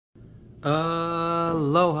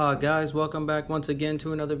Aloha guys, welcome back once again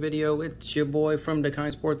to another video. It's your boy from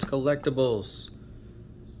Da-kine Sports Collectibles.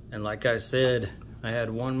 And like I said, I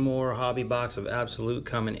had one more hobby box of Absolute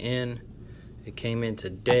coming in. It came in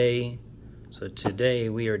today. So today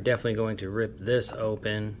we are definitely going to rip this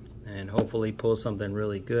open and hopefully pull something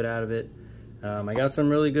really good out of it. I got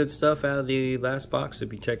some really good stuff out of the last box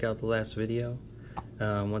if you check out the last video.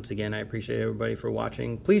 Once again, I appreciate everybody for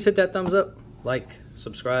watching. Please hit that thumbs up, like,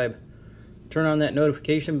 subscribe. Turn on that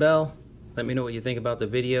notification bell. Let me know what you think about the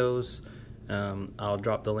videos. I'll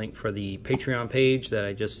drop the link for the Patreon page that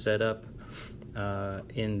I just set up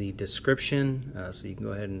in the description, so you can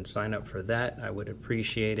go ahead and sign up for that. I would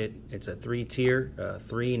appreciate it. It's a 3-tier,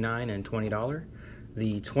 $3, $9, and $20.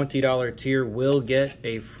 The $20 tier will get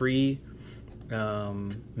a free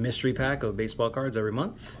mystery pack of baseball cards every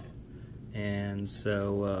month. And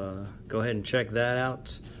so go ahead and check that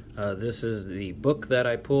out. This is the book that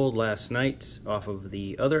I pulled last night off of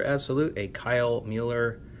the other Absolute, a Kyle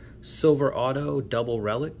Mueller Silver Auto Double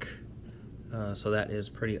Relic. So that is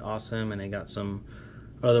pretty awesome, and I got some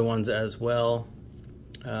other ones as well.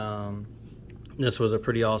 This was a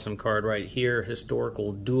pretty awesome card right here.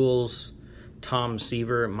 Historical Duels, Tom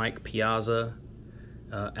Seaver, Mike Piazza,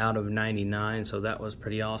 out of 99. So that was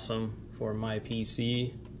pretty awesome for my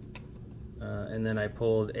PC. And then I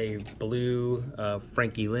pulled a blue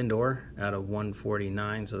Frankie Lindor out of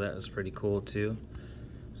 149, so that was pretty cool too.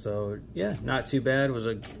 So yeah, not too bad. It was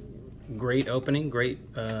a great opening, great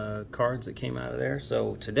cards that came out of there.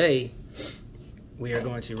 So today we are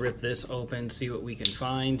going to rip this open, see what we can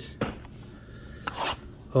find.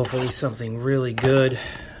 Hopefully something really good.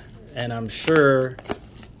 And I'm sure,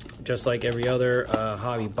 just like every other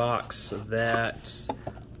hobby box, that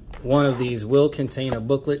one of these will contain a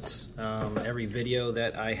booklet. Every video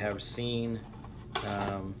that I have seen,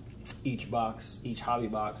 each hobby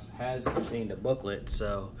box has contained a booklet,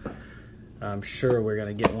 so I'm sure we're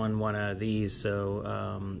gonna get one out of these.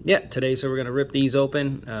 So yeah, today, so we're gonna rip these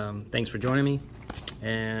open. Thanks for joining me,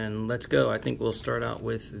 and let's go. I think we'll start out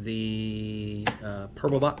with the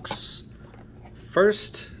purple box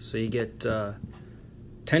first. So you get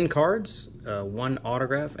 10 cards, 1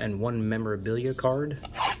 autograph, and 1 memorabilia card.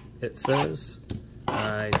 It says.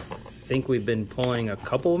 I think we've been pulling a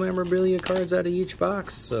couple memorabilia cards out of each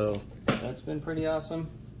box, so that's been pretty awesome.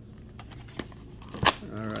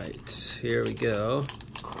 All right, here we go.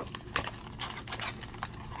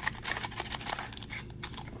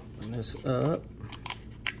 Open this up.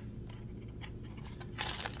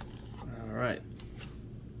 All right.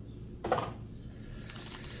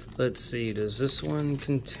 Let's see, does this one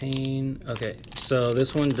contain... Okay, so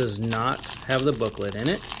this one does not have the booklet in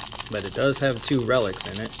it, but it does have 2 relics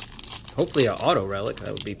in it. Hopefully an auto relic,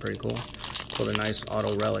 that would be pretty cool. Pulled a nice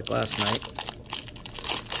auto relic last night.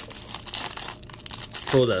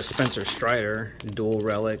 Pulled a Spencer Strider dual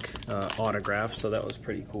relic autograph, so that was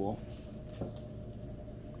pretty cool.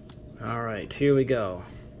 All right, here we go.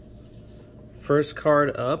 First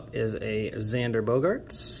card up is a Xander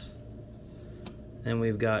Bogaerts. And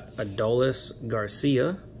we've got Adolis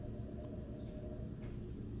Garcia.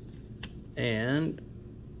 And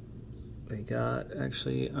we got,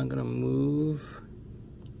 actually, I'm gonna move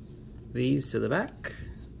these to the back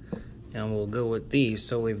and we'll go with these.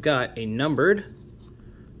 So we've got a numbered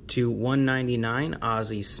to 199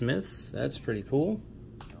 Ozzie Smith. That's pretty cool.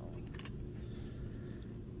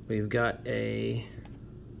 We've got a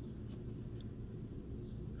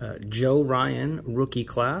Joe Ryan rookie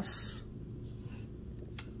class.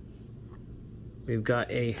 We've got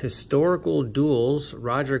a Historical Duels,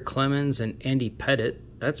 Roger Clemens and Andy Pettitte.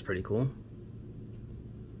 That's pretty cool.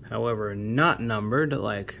 However, not numbered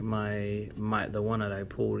like the one that I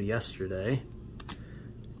pulled yesterday.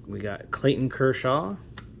 We got Clayton Kershaw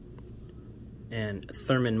and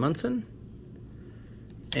Thurman Munson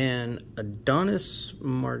and Adonis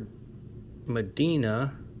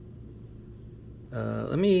Medina.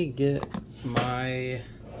 Let me get my...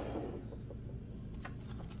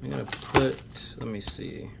 I'm gonna put, let me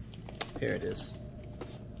see, here it is.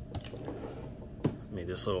 Made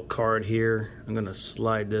this little card here. I'm gonna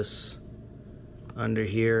slide this under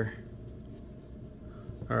here.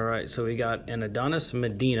 All right, so we got an Adonis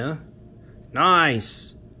Medina.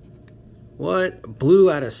 Nice. What? Blue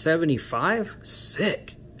out of 75?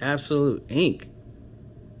 Sick. Absolute ink.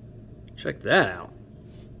 Check that out.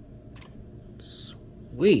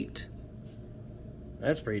 Sweet.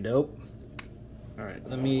 That's pretty dope. All right,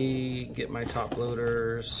 let me get my top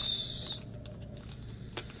loaders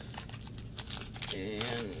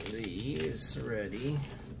and these ready.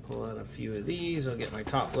 Pull out a few of these. I'll get my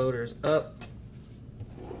top loaders up.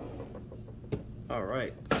 All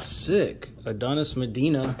right, Sick. Adonis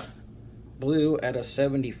Medina blue at a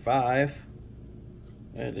 75.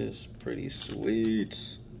 That is pretty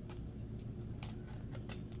sweet.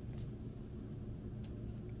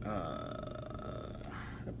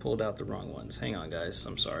 I pulled out the wrong ones. Hang on, guys.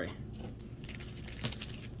 I'm sorry.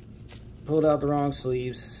 Pulled out the wrong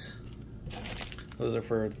sleeves. Those are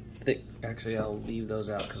for thick. Actually, I'll leave those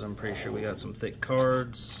out because I'm pretty sure we got some thick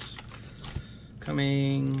cards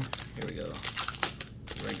coming. Here we go.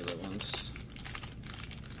 Regular ones.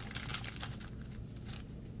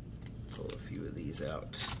 Pull a few of these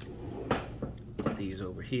out. Put these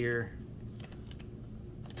over here.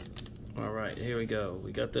 All right, here we go.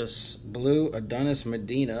 We got this blue Adonis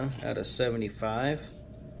Medina at a 75.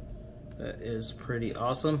 That is pretty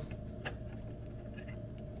awesome.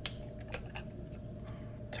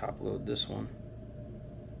 Top load this one.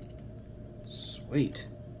 Sweet.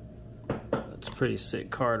 That's a pretty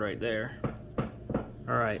sick card right there.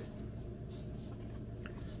 All right.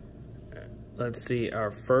 Let's see,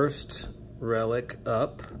 our first relic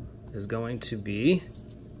up is going to be,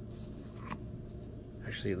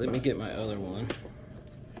 actually, let me get my other one.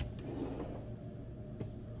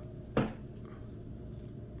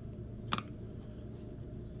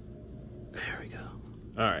 There we go.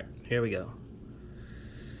 All right, here we go.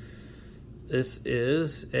 This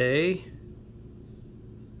is a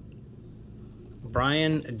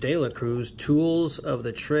Brian De La Cruz Tools of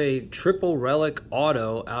the Trade Triple Relic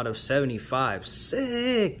Auto out of 75.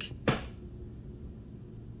 Sick!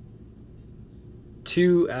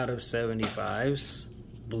 2 out of 75s.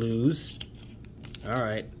 Blues. All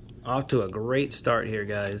right. Off to a great start here,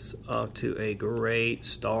 guys. Off to a great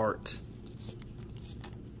start.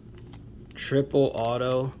 Triple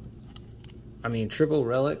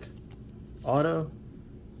Relic Auto.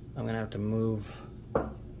 I'm gonna have to move.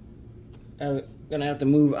 I'm gonna have to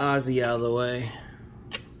move Ozzy out of the way.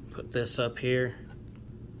 Put this up here.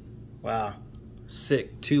 Wow,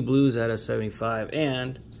 sick. 2 blues out of 75.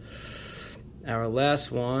 And our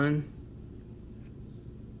last one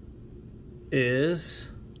is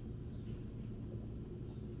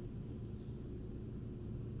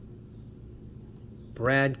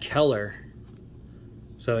Brad Keller.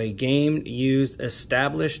 So a game used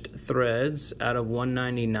established threads out of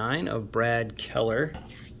 199 of Brad Keller.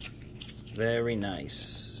 Very nice.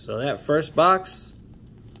 So that first box,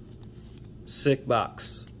 sick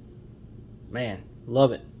box. Man,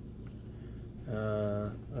 love it.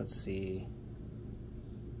 Let's see.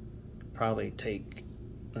 Let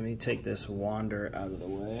me take this Wander out of the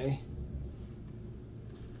way.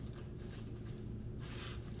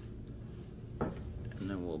 And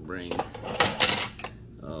then we'll bring,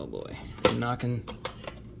 oh boy, knocking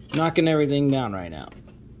everything down right now.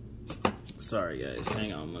 Sorry guys,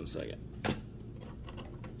 hang on one second.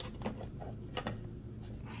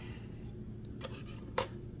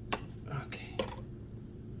 Okay.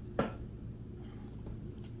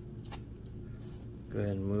 Go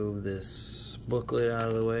ahead and move this booklet out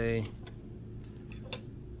of the way.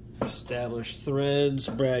 Established threads,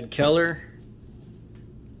 Brad Keller.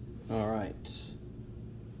 All right.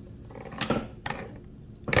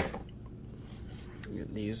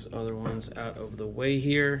 Get these other ones out of the way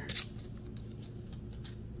here.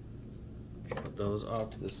 Put those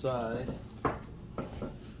off to the side.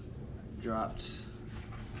 Dropped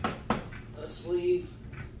a sleeve.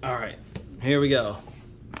 All right, here we go.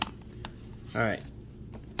 All right.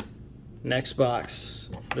 Next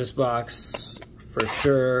box. This box for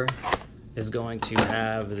sure is going to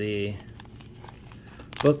have the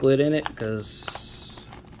booklet in it because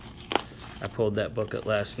I pulled that booklet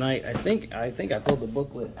last night. I think I pulled the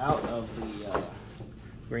booklet out of the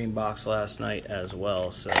green box last night as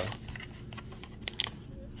well. So,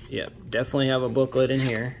 yep, definitely have a booklet in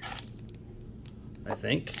here. I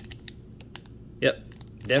think. Yep,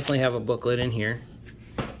 definitely have a booklet in here.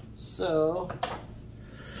 So,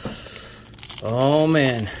 oh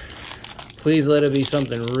man, please let it be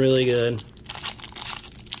something really good.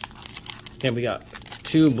 Okay, we got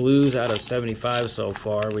 2 blues out of 75 so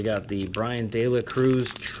far. We got the Brian De La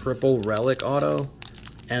Cruz Triple Relic Auto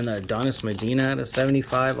and the Adonis Medina out of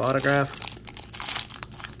 75 autograph.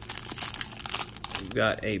 We've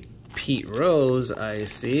got a Pete Rose, I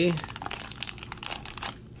see.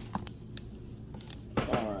 All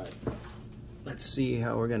right, let's see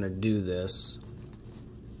how we're gonna do this.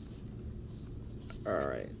 All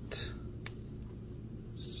right,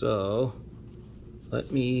 so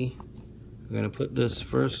I'm gonna put this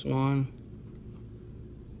first one.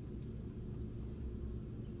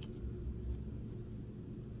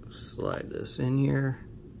 Slide this in here.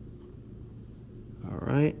 All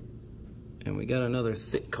right, And we got another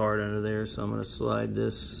thick card under there, so I'm going to slide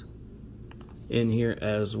this in here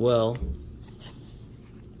as well.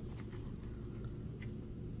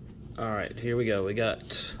 All right, here we go. We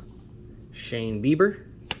got Shane Bieber,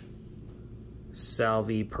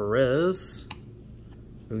 Salvi Perez.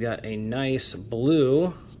 We got a nice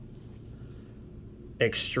blue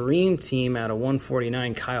Extreme Team out of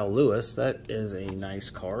 149, Kyle Lewis. That is a nice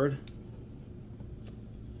card.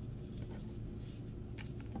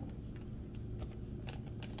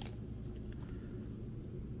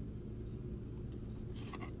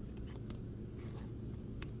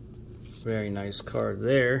 Very nice card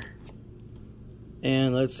there.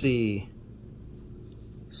 And let's see.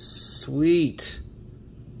 Sweet.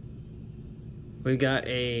 We got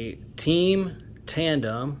a team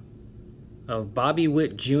tandem of Bobby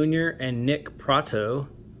Witt Jr. and Nick Prato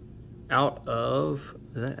out of,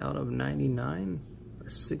 is that out of 99 or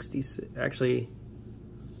 66? Actually,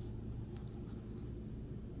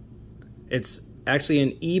 it's actually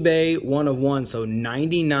an eBay 1 of 1, so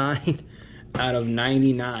 99 out of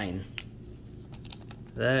 99.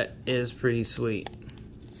 That is pretty sweet.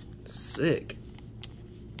 Sick.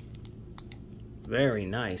 Very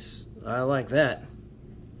nice. I like that.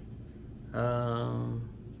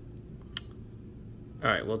 All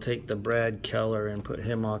right, we'll take the Brad Keller and put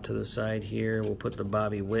him off to the side here. We'll put the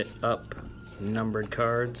Bobby Witt up, numbered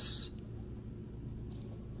cards.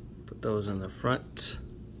 Put those in the front.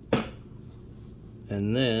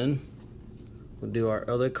 And then we'll do our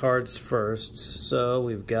other cards first. So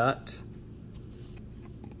we've got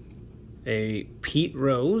a Pete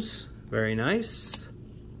Rose, very nice.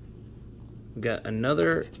 We've got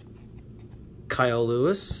another Kyle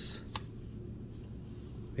Lewis.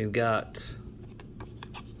 We've got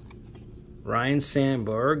Ryan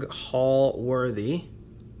Sandberg, Hall Worthy.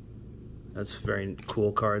 That's a very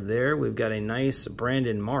cool card there. We've got a nice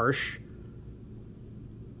Brandon Marsh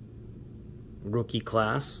rookie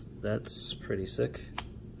class. That's pretty sick.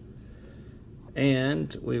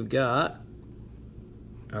 And we've got,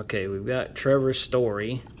 okay, we've got Trevor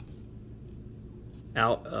Story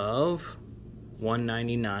out of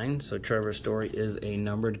 199. So Trevor Story is a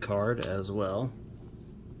numbered card as well.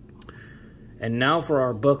 And now for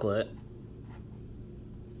our booklet.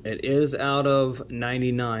 It is out of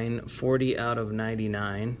 99, 40 out of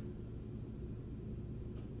 99.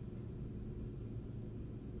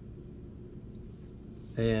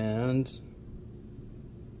 And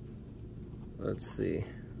let's see.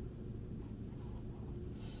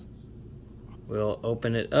 We'll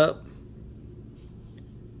open it up.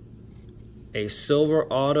 A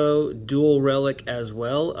silver auto dual relic as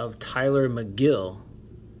well of Tyler McGill.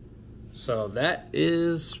 So that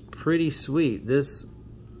is pretty sweet.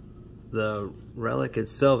 The relic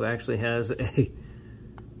itself actually has a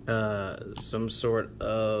some sort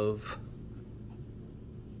of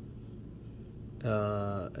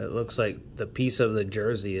it looks like the piece of the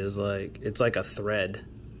jersey is like, it's like a thread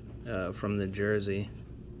from the jersey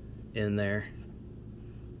in there.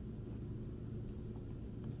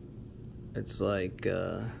 It's like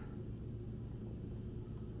yeah,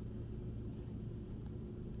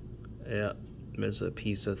 there's a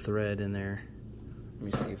piece of thread in there.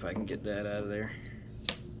 Let me see if I can get that out of there.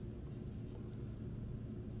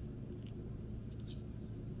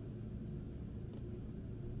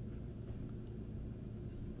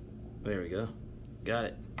 There we go. Got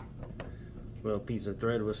it. Little piece of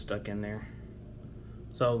thread was stuck in there.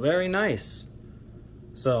 So very nice.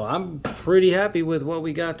 So I'm pretty happy with what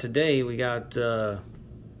we got today. We got 3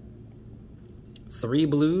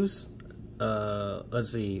 blues.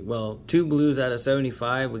 Let's see, well, 2 blues out of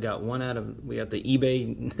 75. We got the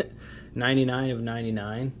eBay 99 of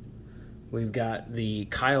 99. We've got the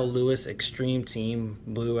Kyle Lewis Extreme Team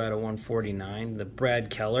blue out of 149. The Brad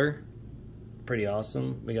Keller, pretty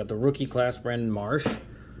awesome. We got the rookie class Brandon Marsh.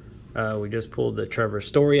 We just pulled the Trevor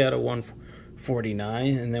Story out of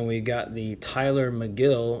 149. And then we got the Tyler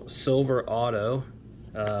McGill silver auto,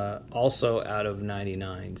 also out of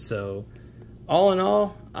 99. So all in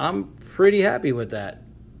all, I'm pretty happy with that.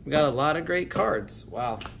 We got a lot of great cards.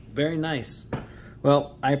 Wow, very nice.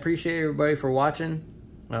 Well, I appreciate everybody for watching.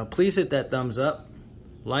 Please hit that thumbs up,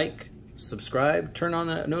 like, subscribe, turn on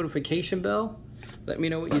that notification bell. Let me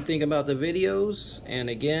know what you think about the videos. And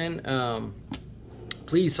again,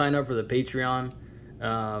 please sign up for the Patreon.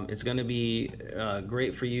 It's going to be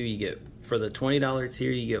great for you. You get, for the $20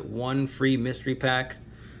 tier, you get 1 free mystery pack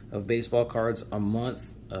of baseball cards a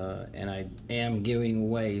month. And I am giving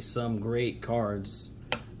away some great cards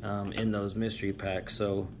in those mystery packs.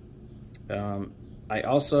 So I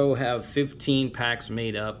also have 15 packs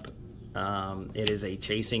made up. It is a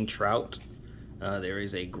Chasing Trout There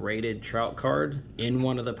is a graded trout card in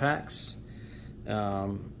one of the packs.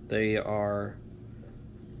 They are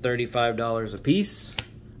 $35 a piece.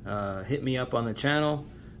 Hit me up on the channel.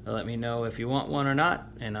 Let me know if you want one or not,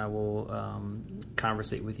 and I will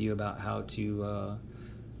conversate with you about how to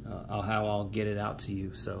how I'll get it out to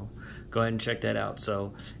you. So go ahead and check that out.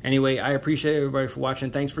 So anyway, I appreciate everybody for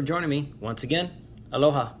watching. Thanks for joining me once again.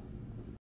 Aloha.